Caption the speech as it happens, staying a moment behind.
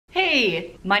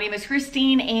Hey, my name is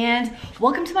Christine and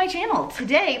welcome to my channel.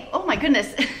 Today, oh my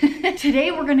goodness,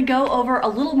 today we're gonna go over a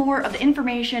little more of the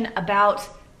information about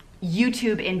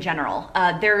YouTube in general.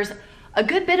 There's a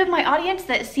good bit of my audience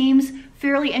that seems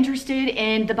fairly interested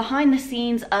in the behind the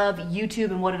scenes of YouTube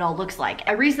and what it all looks like.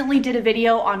 I recently did a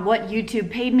video on what YouTube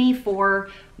paid me for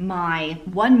my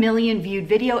 1 million viewed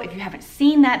video. If you haven't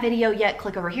seen that video yet,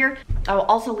 click over here. I will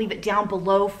also leave it down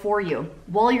below for you.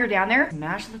 While you're down there,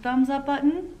 smash the thumbs up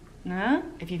button.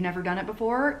 If you've never done it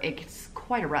before, it's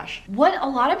quite a rush. What a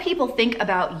lot of people think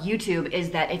about YouTube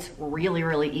is that it's really,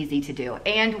 really easy to do.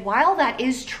 And while that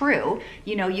is true,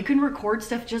 you know, you can record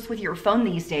stuff just with your phone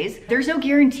these days. There's no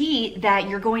guarantee that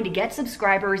you're going to get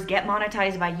subscribers, get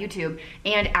monetized by YouTube,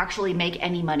 and actually make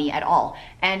any money at all.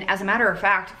 And as a matter of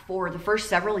fact, for the first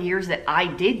several years that I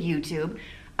did YouTube,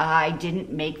 I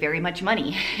didn't make very much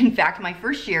money. In fact, my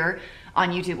first year on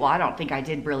YouTube, well, I don't think I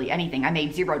did really anything. I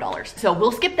made $0. So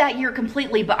we'll skip that year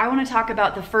completely, but I wanna talk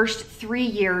about the first 3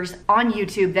 years on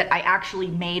YouTube that I actually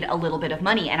made a little bit of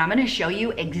money. And I'm gonna show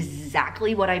you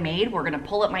exactly what I made. We're gonna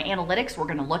pull up my analytics, we're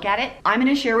gonna look at it. I'm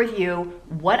gonna share with you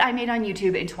what I made on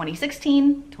YouTube in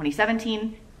 2016,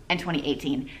 2017, and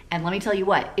 2018. And let me tell you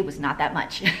what, it was not that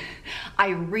much. I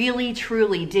really,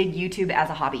 truly did YouTube as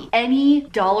a hobby. Any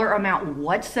dollar amount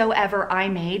whatsoever I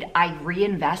made, I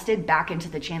reinvested back into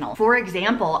the channel. For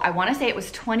example, I wanna say it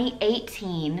was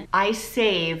 2018, I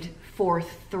saved for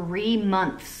 3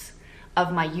 months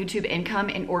of my YouTube income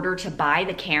in order to buy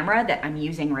the camera that I'm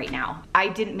using right now. I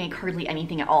didn't make hardly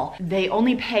anything at all. They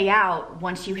only pay out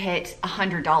once you hit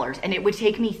 $100, and it would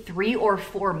take me 3 or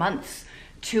 4 months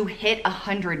to hit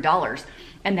 $100,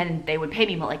 and then they would pay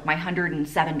me like my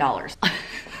 $107.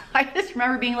 I just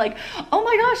remember being like, oh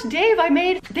my gosh, Dave,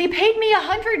 they paid me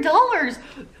 $100.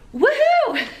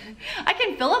 Woohoo! I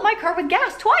can fill up my car with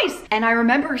gas twice. And I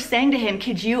remember saying to him,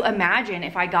 could you imagine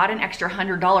if I got an extra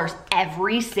 $100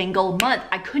 every single month?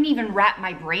 I couldn't even wrap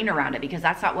my brain around it because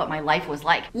that's not what my life was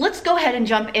like. Let's go ahead and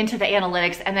jump into the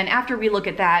analytics. And then after we look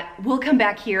at that, we'll come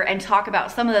back here and talk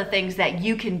about some of the things that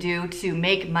you can do to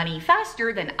make money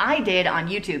faster than I did on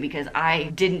YouTube because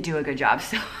I didn't do a good job.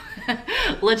 So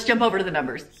let's jump over to the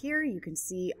numbers. Here you can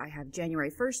see I have January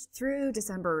 1st through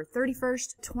December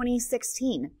 31st,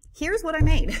 2016. Here's what I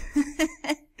made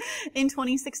in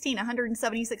 2016,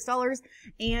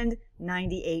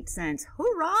 $176.98.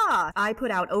 Hoorah! I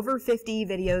put out over 50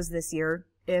 videos this year.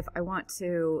 If I want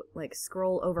to like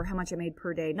scroll over how much I made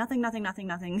per day, nothing.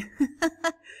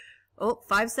 Oh,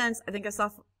 5 cents. I think I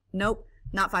saw, nope,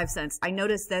 not 5 cents. I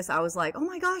noticed this. I was like, oh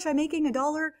my gosh, I'm making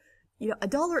 $1,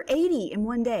 $1.80 in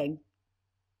one day.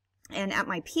 And at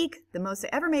my peak, the most I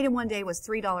ever made in one day was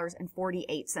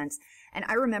 $3.48. And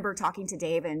I remember talking to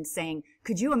Dave and saying,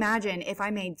 could you imagine if I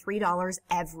made $3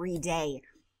 every day?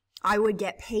 I would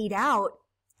get paid out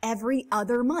every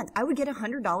other month. I would get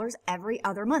 $100 every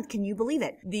other month. Can you believe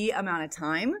it? The amount of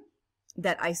time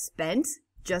that I spent,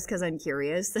 just because I'm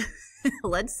curious,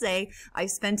 let's say I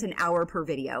spent an hour per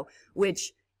video,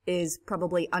 which is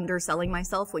probably underselling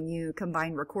myself when you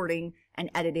combine recording and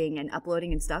editing and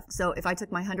uploading and stuff. So if I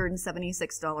took my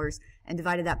 $176 and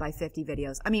divided that by 50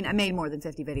 videos, I mean, I made more than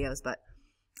 50 videos, but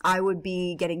I would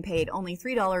be getting paid only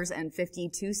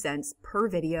 $3.52 per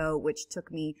video, which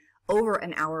took me over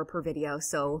an hour per video.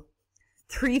 So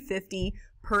 $3.50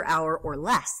 per hour or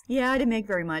less. Yeah, I didn't make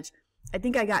very much. I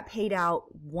think I got paid out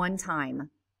one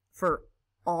time for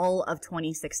all of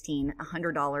 2016,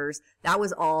 $100. That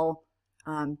was all.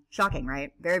 Shocking,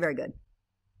 right? Very, very good.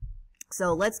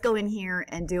 So let's go in here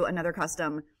and do another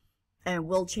custom, and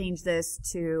we'll change this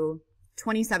to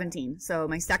 2017. So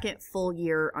my second full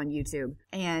year on YouTube.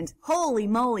 And holy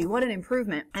moly, what an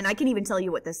improvement. And I can even tell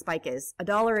you what this spike is.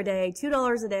 $1 a day,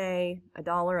 $2 a day,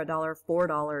 $1,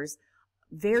 $4.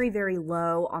 Very, very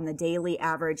low on the daily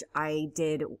average. I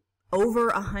did over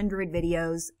 100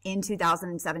 videos in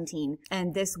 2017.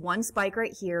 And this one spike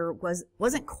right here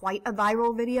wasn't quite a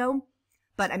viral video,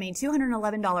 but I made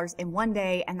 $211 in one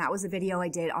day, and that was a video I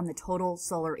did on the total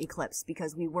solar eclipse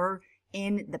because we were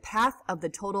in the path of the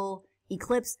total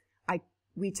eclipse.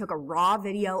 We took a raw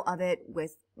video of it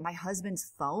with my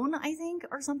husband's phone, I think,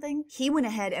 or something. He went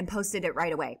ahead and posted it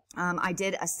right away. I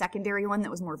did a secondary one that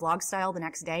was more vlog style the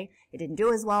next day. It didn't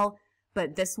do as well,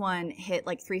 but this one hit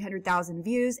like 300,000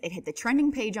 views. It hit the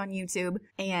trending page on YouTube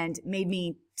and made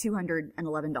me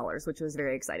 $211, which was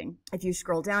very exciting. If you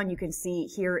scroll down, you can see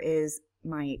here is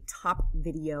my top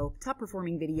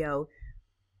performing video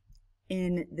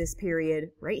in this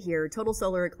period right here, total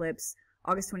solar eclipse,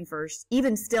 August 21st.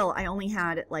 Even still, I only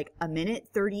had like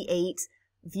 1:38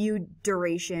 view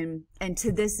duration, and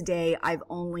to this day, I've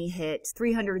only hit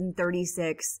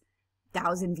 336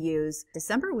 1,000 views.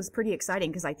 December was pretty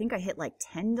exciting because I think I hit like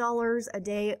 $10 a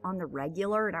day on the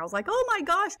regular, and I was like, oh my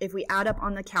gosh. If we add up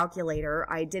on the calculator,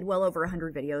 I did well over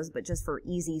 100 videos, but just for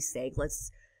easy's sake,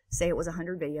 let's say it was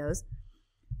 100 videos.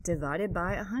 Divided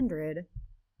by 100,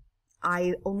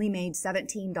 I only made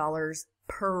 $17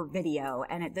 per video.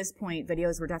 And at this point,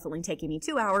 videos were definitely taking me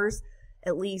 2 hours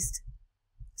at least.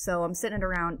 So I'm sitting at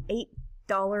around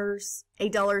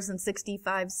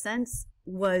 $8.65.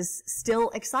 Was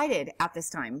still excited at this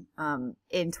time.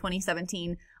 In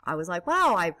 2017, I was like,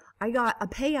 wow, I got a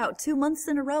payout 2 months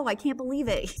in a row. I can't believe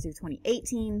it. Let's do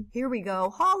 2018. Here we go.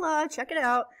 Holla, check it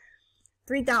out.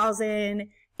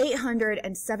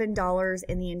 $3,807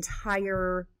 in the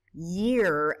entire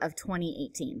year of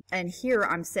 2018. And here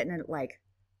I'm sitting at like,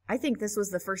 I think this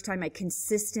was the first time I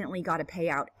consistently got a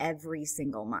payout every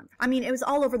single month. I mean, it was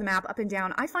all over the map, up and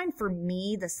down. I find for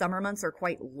me, the summer months are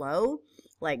quite low,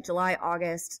 like July,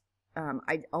 August.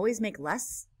 I always make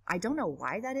less. I don't know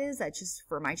why that is. That just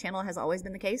for my channel has always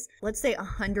been the case. Let's say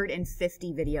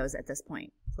 150 videos at this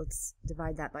point. Let's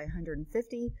divide that by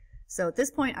 150. So at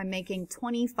this point, I'm making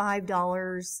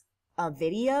 $25 a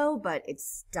video, but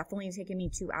it's definitely taking me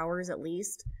 2 hours at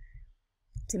least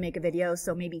to make a video.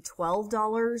 So maybe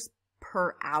 $12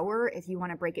 per hour if you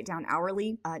want to break it down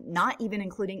hourly, not even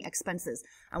including expenses.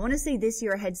 I want to say this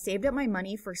year I had saved up my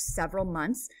money for several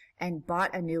months and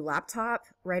bought a new laptop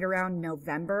right around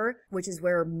November, which is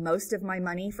where most of my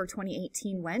money for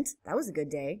 2018 went. That was a good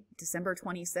day, December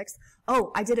 26th.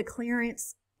 Oh, I did a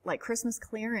clearance, like Christmas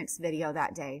clearance video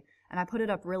that day, and I put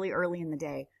it up really early in the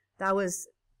day. That was,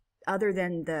 other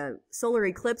than the solar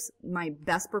eclipse, my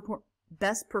best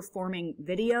performing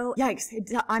video. Yikes.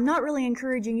 I'm not really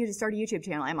encouraging you to start a YouTube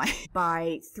channel, am I?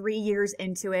 By 3 years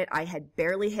into it, I had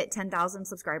barely hit 10,000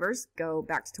 subscribers. Go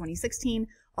back to 2016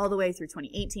 all the way through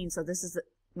 2018. So this is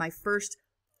my first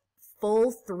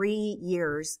full 3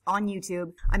 years on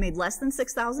YouTube. I made less than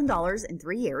 $6,000 in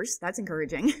 3 years. That's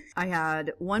encouraging. I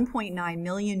had 1.9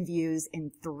 million views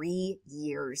in 3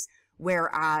 years,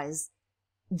 whereas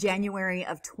January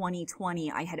of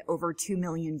 2020, I had over 2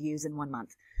 million views in 1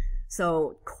 month.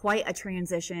 So quite a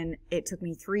transition. It took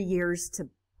me 3 years to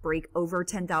break over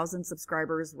 10,000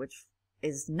 subscribers, which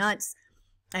is nuts.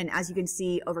 And as you can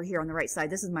see over here on the right side,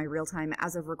 this is my real time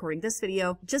as of recording this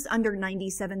video, just under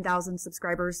 97,000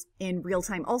 subscribers in real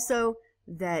time. Also,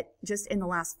 that just in the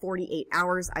last 48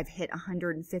 hours, I've hit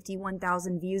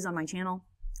 151,000 views on my channel,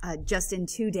 just in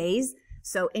 2 days.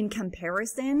 So in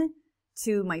comparison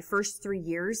to my first 3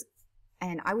 years,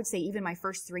 and I would say even my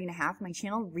first 3.5, my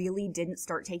channel really didn't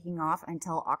start taking off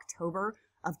until October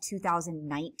of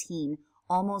 2019,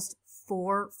 almost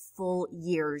 4 full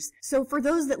years. So for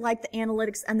those that like the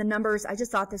analytics and the numbers, I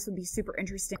just thought this would be super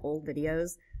interesting. Old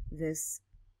videos, this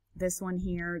one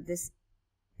here, this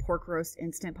pork roast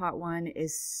Instant Pot one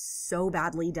is so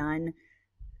badly done.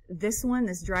 This one,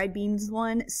 this dried beans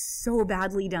one, so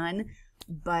badly done,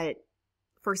 but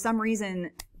for some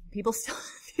reason, people still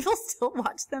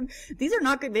watch them. These are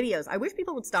not good videos. I wish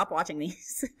people would stop watching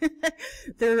these.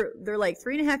 They're like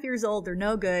 3.5 years old. They're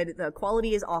no good. The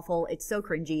quality is awful. It's so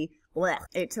cringy. Blech.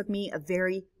 It took me a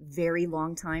very, very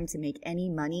long time to make any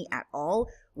money at all,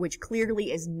 which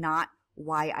clearly is not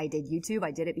why I did YouTube.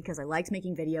 I did it because I liked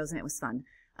making videos and it was fun.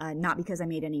 Not because I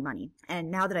made any money.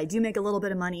 And now that I do make a little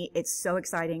bit of money, it's so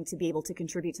exciting to be able to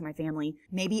contribute to my family.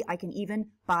 Maybe I can even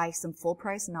buy some full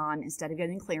price naan instead of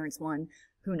getting clearance one.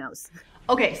 Who knows?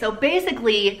 Okay, so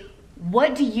basically,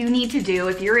 what do you need to do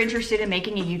if you're interested in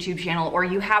making a YouTube channel or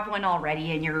you have one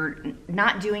already and you're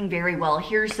not doing very well?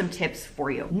 Here's some tips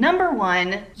for you. Number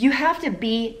one, you have to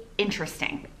be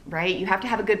interesting, right? You have to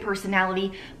have a good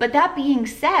personality. But that being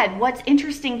said, what's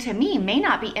interesting to me may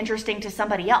not be interesting to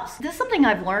somebody else. This is something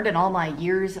I've learned in all my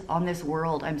years on this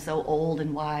world. I'm so old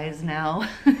and wise now.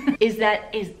 is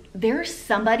there's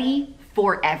somebody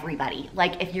for everybody.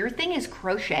 Like if your thing is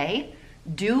crochet,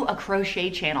 do a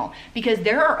crochet channel because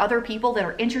there are other people that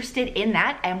are interested in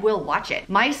that and will watch it.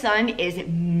 My son is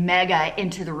mega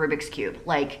into the Rubik's Cube,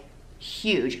 like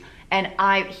huge. And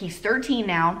he's 13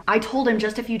 now. I told him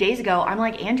just a few days ago, I'm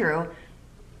like, Andrew,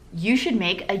 you should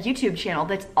make a YouTube channel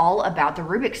that's all about the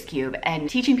Rubik's Cube and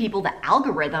teaching people the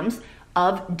algorithms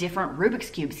of different Rubik's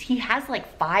Cubes. He has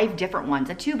like 5 different ones,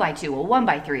 a 2x2, a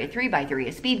 1x3, a 3x3,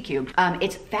 a speed cube.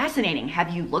 It's fascinating.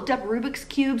 Have you looked up Rubik's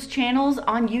Cubes channels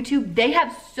on YouTube? They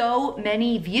have so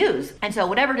many views. And so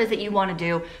whatever it is that you want to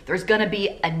do, there's gonna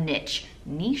be a niche.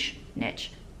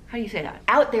 How do you say that?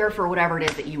 Out there for whatever it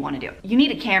is that you want to do. You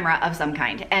need a camera of some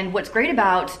kind. And what's great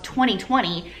about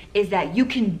 2020 is that you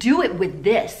can do it with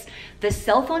this. The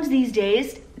cell phones these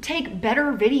days take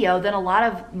better video than a lot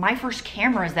of my first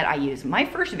cameras that I use. My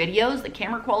first videos, the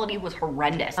camera quality was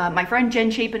horrendous. My friend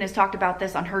Jen Chapin has talked about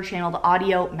this on her channel, The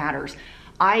Audio Matters.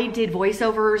 I did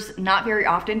voiceovers not very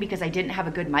often because I didn't have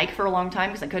a good mic for a long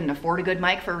time, because I couldn't afford a good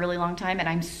mic for a really long time. And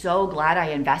I'm so glad I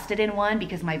invested in one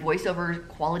because my voiceover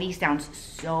quality sounds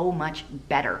so much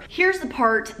better. Here's the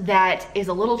part that is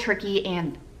a little tricky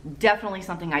and definitely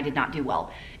something I did not do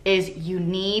well, is you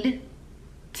need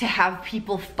to have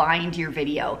people find your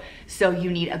video. So you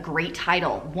need a great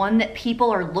title, one that people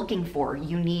are looking for.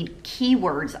 You need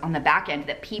keywords on the back end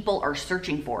that people are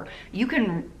searching for. You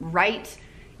can write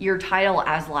your title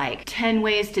as like 10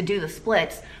 ways to do the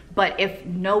splits, but if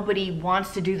nobody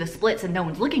wants to do the splits and no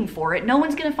one's looking for it, no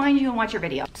one's gonna find you and watch your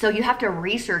video. So you have to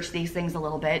research these things a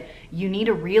little bit. You need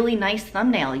a really nice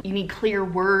thumbnail. You need clear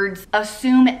words.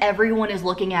 Assume everyone is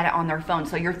looking at it on their phone.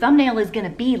 So your thumbnail is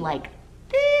gonna be like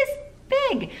this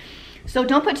big. So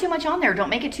don't put too much on there. Don't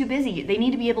make it too busy. They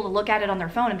need to be able to look at it on their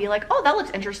phone and be like, oh, that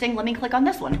looks interesting. Let me click on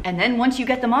this one. And then once you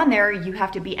get them on there, you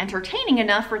have to be entertaining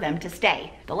enough for them to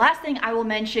stay. The last thing I will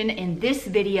mention in this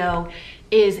video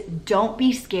is don't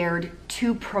be scared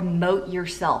to promote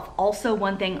yourself. Also,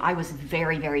 one thing I was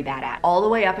very, very bad at all the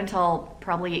way up until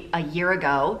probably a year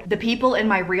ago. The people in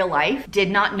my real life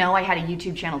did not know I had a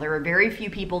YouTube channel. There were very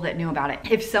few people that knew about it.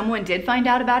 If someone did find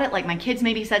out about it, like my kids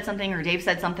maybe said something or Dave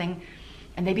said something,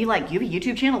 and they'd be like, you have a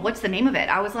YouTube channel? What's the name of it?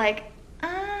 I was like,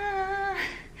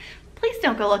 please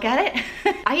don't go look at it.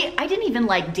 I didn't even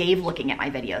like Dave looking at my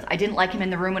videos. I didn't like him in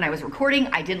the room when I was recording.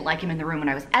 I didn't like him in the room when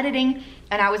I was editing.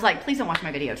 And I was like, please don't watch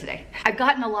my video today. I've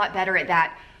gotten a lot better at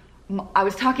that. I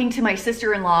was talking to my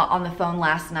sister-in-law on the phone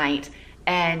last night,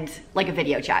 and like a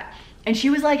video chat. And she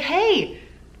was like, hey,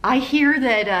 I hear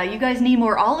that you guys need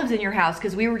more olives in your house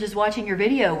because we were just watching your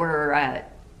video where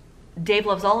Dave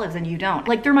loves olives and you don't.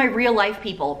 Like, they're my real life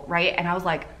people, right? And I was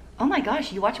like, oh my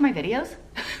gosh, you watch my videos?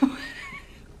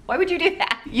 Why would you do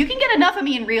that? You can get enough of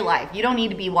me in real life. You don't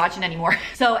need to be watching anymore.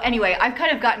 So anyway, I've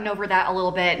kind of gotten over that a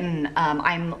little bit, and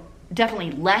I'm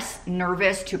definitely less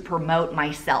nervous to promote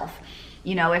myself.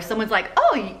 You know, if someone's like,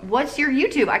 oh, what's your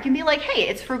YouTube? I can be like, hey,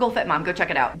 it's Frugal Fit Mom, go check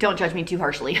it out. Don't judge me too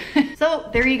harshly. So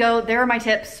there you go. There are my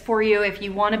tips for you if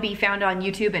you want to be found on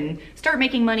YouTube and start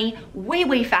making money way,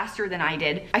 way faster than I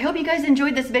did. I hope you guys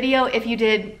enjoyed this video. If you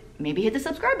did, maybe hit the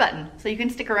subscribe button so you can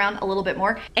stick around a little bit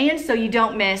more, and so you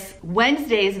don't miss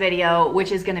Wednesday's video,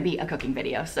 which is gonna be a cooking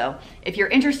video. So if you're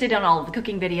interested in all of the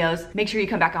cooking videos, make sure you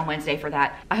come back on Wednesday for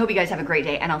that. I hope you guys have a great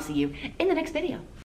day, and I'll see you in the next video.